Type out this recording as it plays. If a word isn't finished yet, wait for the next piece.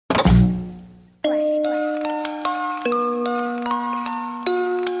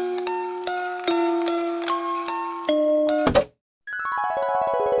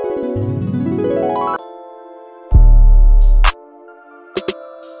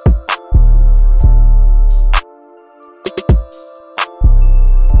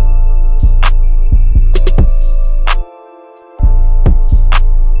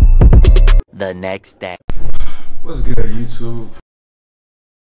the next day. What's good, YouTube?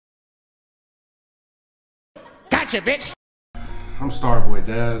 Gotcha, bitch! I'm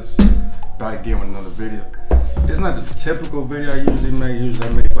STARBOYDEZ, back again with another video. It's not the typical video I usually make. Usually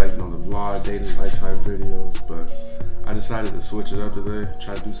I make like, the vlog, daily life type videos, but I decided to switch it up today.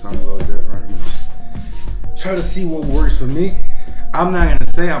 Try to do something a little different, Try to see what works for me. I'm not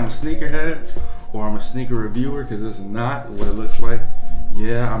gonna say I'm a sneakerhead or I'm a sneaker reviewer, because it's not what it looks like.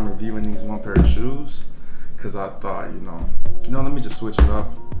 Yeah, I'm reviewing these one pair of shoes because I thought, let me just switch it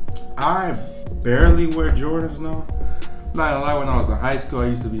up. I barely wear Jordans now. Not gonna lie, when I was in high school, I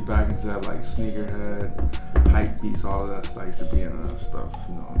used to be back into that like sneakerhead, hype beats, all that stuff. I used to be into that stuff,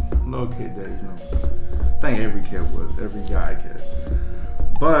 little kid days, I think every kid was, every guy kid.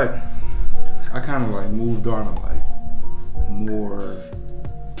 But I kind of like moved on to like more,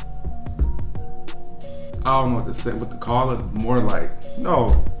 I don't know what to say, what to call it, more like,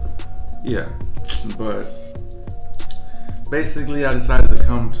 but basically I decided to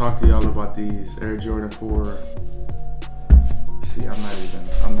come talk to y'all about these Air Jordan 4. See, I'm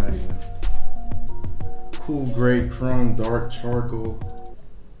not even. Cool gray chrome dark charcoal.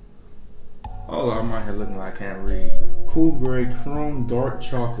 Oh, I'm out here looking like I can't read. Cool gray chrome dark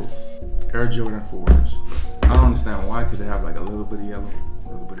charcoal Air Jordan 4s. I don't understand why, because they have like a little bit of yellow, a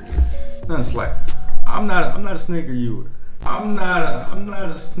little bit of yellow. Nothing like. I'm not a sneaker user. I'm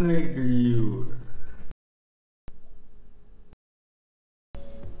not a sneaker user.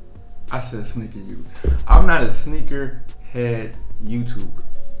 I said sneaker user. I'm not a sneaker head YouTuber.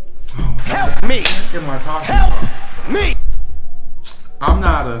 Oh, help me! What am I talking about? Me! I'm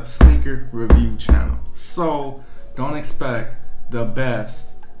not a sneaker review channel, so don't expect the best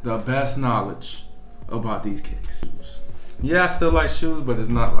knowledge about these kicks. Yeah, I still like shoes, but it's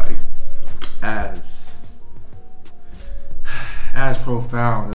not like as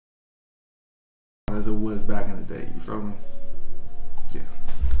profound as it was back in the day. You feel me? Yeah.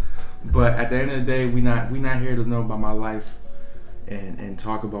 But at the end of the day, we not here to know about my life and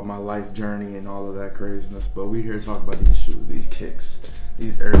talk about my life journey and all of that craziness. But we here to talk about these shoes, these kicks,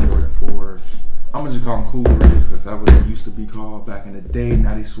 these Air Jordan 4s. I'm gonna just call them Cool Grays because that's what they used to be called back in the day.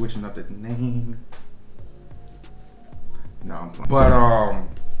 Now they switching up the name. No, I'm playing. But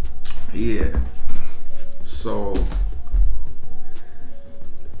yeah. So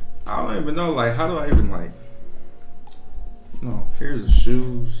I don't even know, like, how do I even like? No, here's the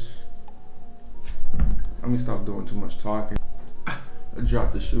shoes. Let me stop doing too much talking. I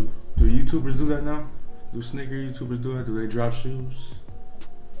dropped the shoe. Do YouTubers do that now? Do sneaker YouTubers do that? Do they drop shoes?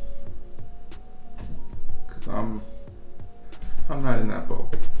 Cause I'm not in that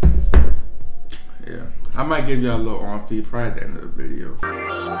boat. Yeah, I might give y'all a little on feed probably at the end of the video.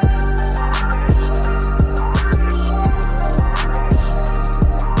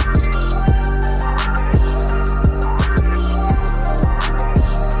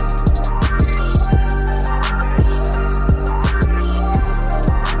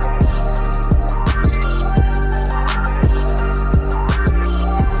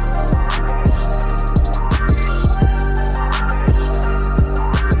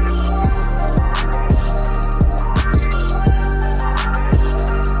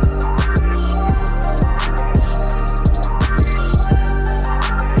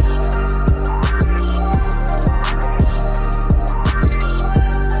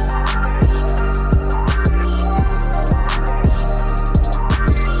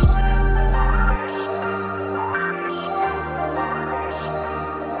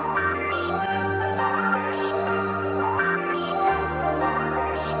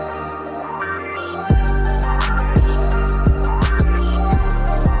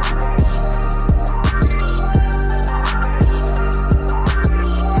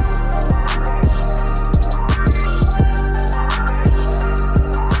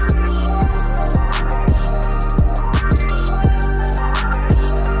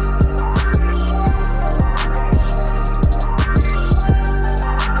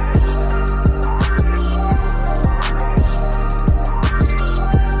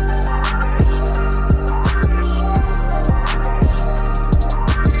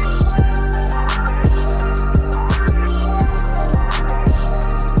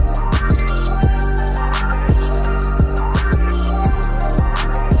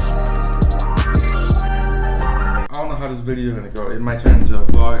 This video gonna go. It might turn into a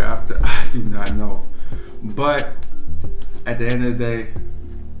vlog after. I do not know. But at the end of the day,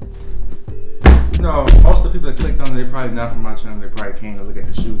 most of the people that clicked on it, they probably not from my channel. They probably came to look at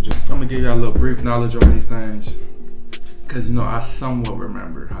the shoes. I'm gonna give y'all a little brief knowledge on these things, because I somewhat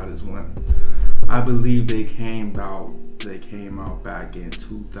remember how this went. I believe they came out back in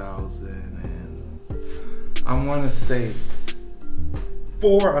 2000 and I want to say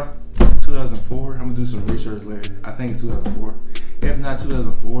 2004. I'm gonna do some research later. I think it's 2004. If not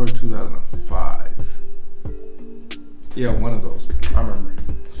 2004, 2005. Yeah, one of those. I remember.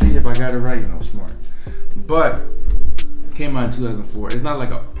 See, if I got it right, you know, smart. But came out in 2004. It's not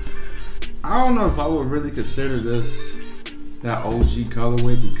like I don't know if I would really consider this that OG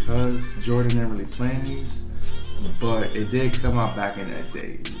colorway because Jordan didn't really plan these. But it did come out back in that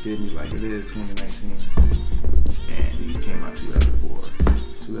day. You feel me? Like it is 2019. And these came out 2004.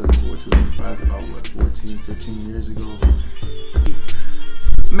 2004, 2005, about what, 14, 15 years ago.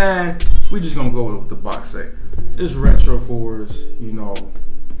 Man, we just gonna go with what the box say. It's retro 4s, you know.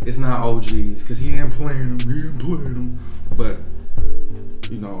 It's not OGs, because he didn't play them. But,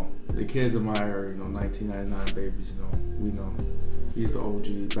 you know, the kids of my era, you know, 1999 babies, you know, we know. He's the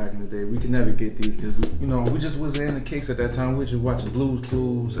OG back in the day. We could never get these because, you know, we just wasn't in the kicks at that time. We just watching Blues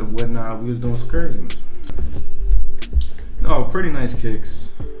Clues and whatnot. We was doing some craziness. No, pretty nice kicks.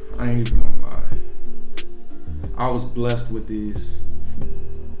 I ain't even gonna lie. I was blessed with these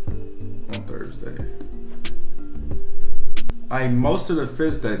on Thursday. Most of the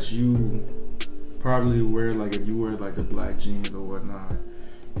fits that you probably wear, like if you wear like the black jeans or whatnot,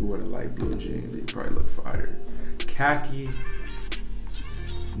 you wear the light blue jeans, you probably look fire. Khaki,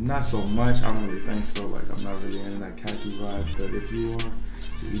 not so much. I don't really think so. Like I'm not really into that khaki vibe, but if you are,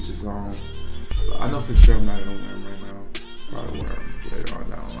 to each his own. But I know for sure I'm not gonna wear them right now. Probably wear them later on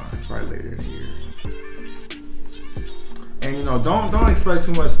down the line, probably later in the year. And you know, don't expect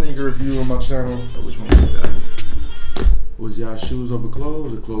too much sneaker review on my channel. Which one was you guys? Was y'all shoes over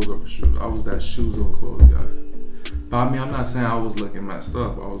clothes or clothes over shoes? I was that shoes over clothes guy. But I mean, I'm not saying I was looking messed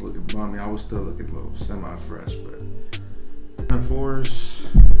up. I was looking bummy. I was still looking a little semi-fresh, but 4s,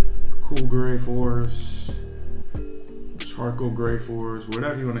 cool gray 4s, charcoal gray 4s,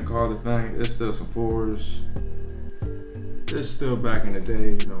 whatever you want to call the thing. It's still some 4s. It's still back in the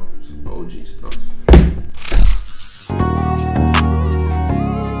day, you know, some OG stuff.